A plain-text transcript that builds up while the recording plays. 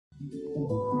Ever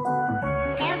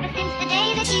since the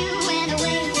day that you went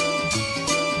away,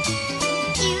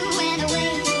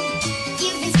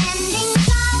 you've been sending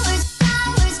flowers,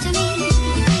 flowers to me,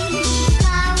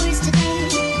 flowers today,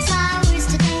 instead of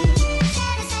sending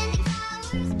flowers.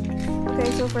 Okay,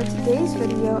 so for today's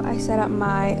video, I set up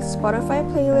my Spotify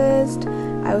playlist.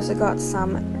 I also got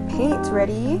some paint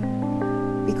ready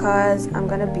because I'm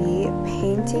gonna be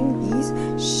painting these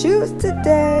shoes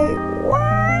today.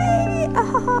 Why?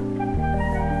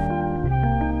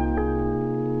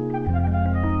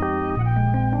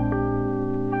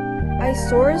 I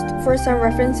sourced for some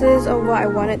references of what I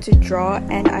wanted to draw,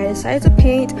 and I decided to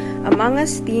paint Among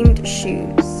Us themed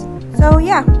shoes. So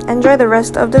yeah, enjoy the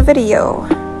rest of the video.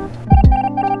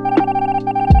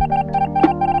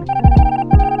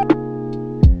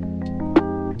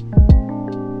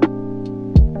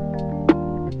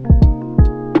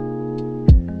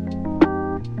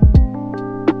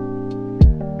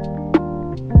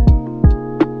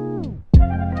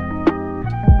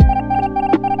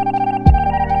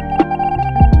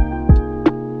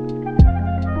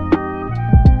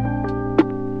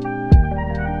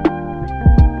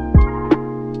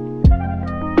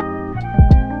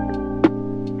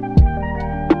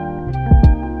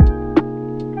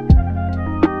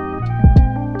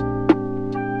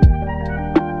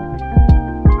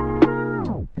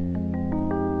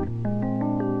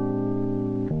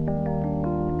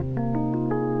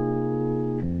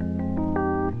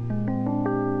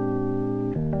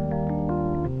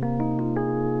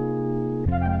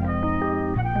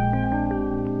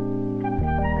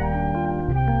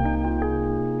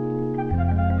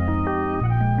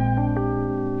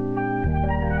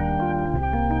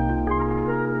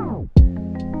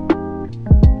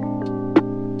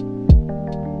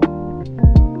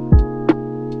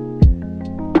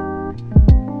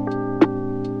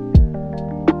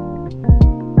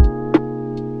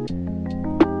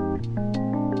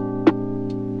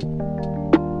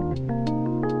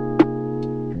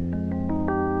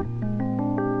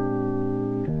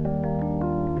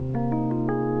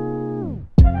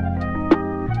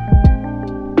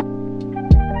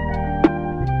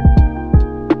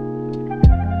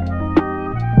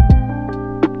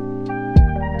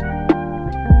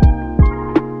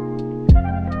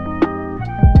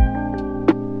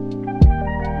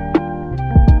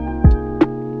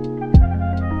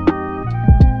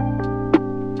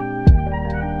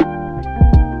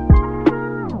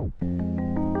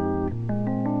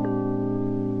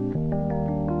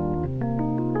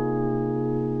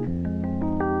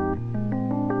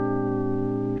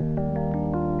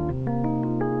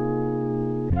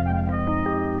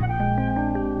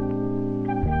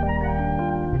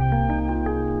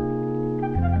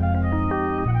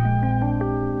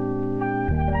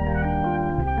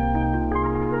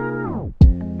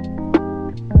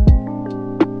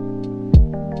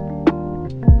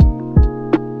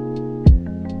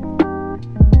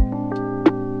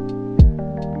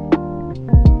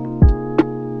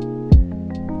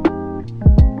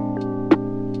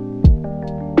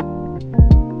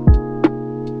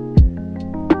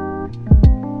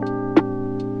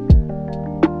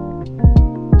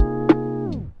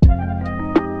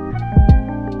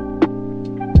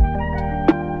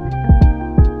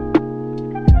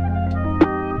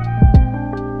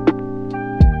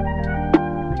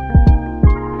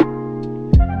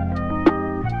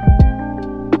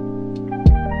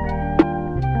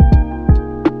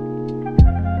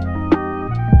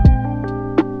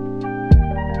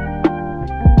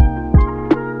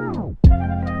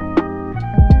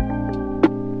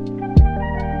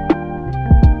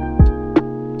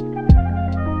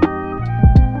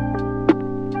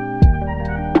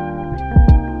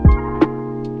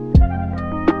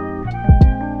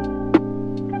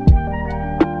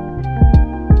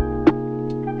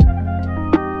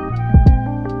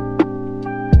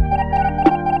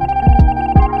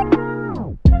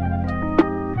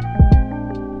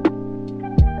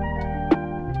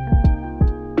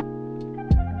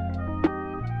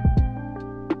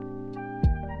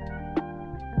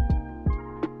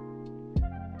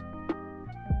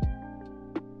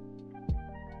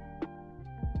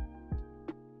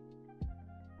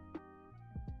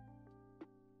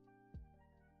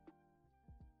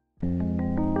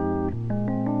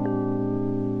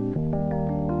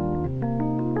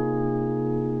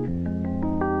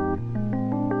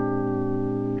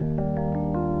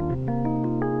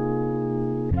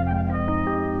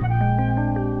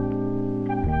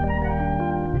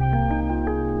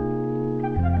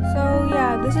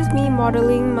 This is me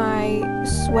modeling my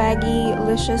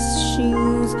swaggylicious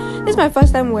shoes. This is my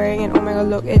first time wearing it. Oh my god,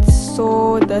 look, it's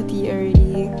so dirty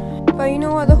already. But you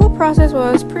know what? The whole process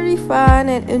was pretty fun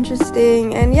and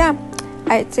interesting, and yeah,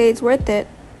 I'd say it's worth it.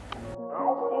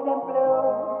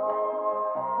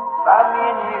 About me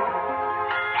and you,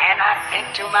 and I think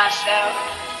to myself,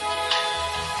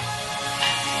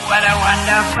 what a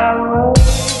wonderful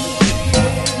world.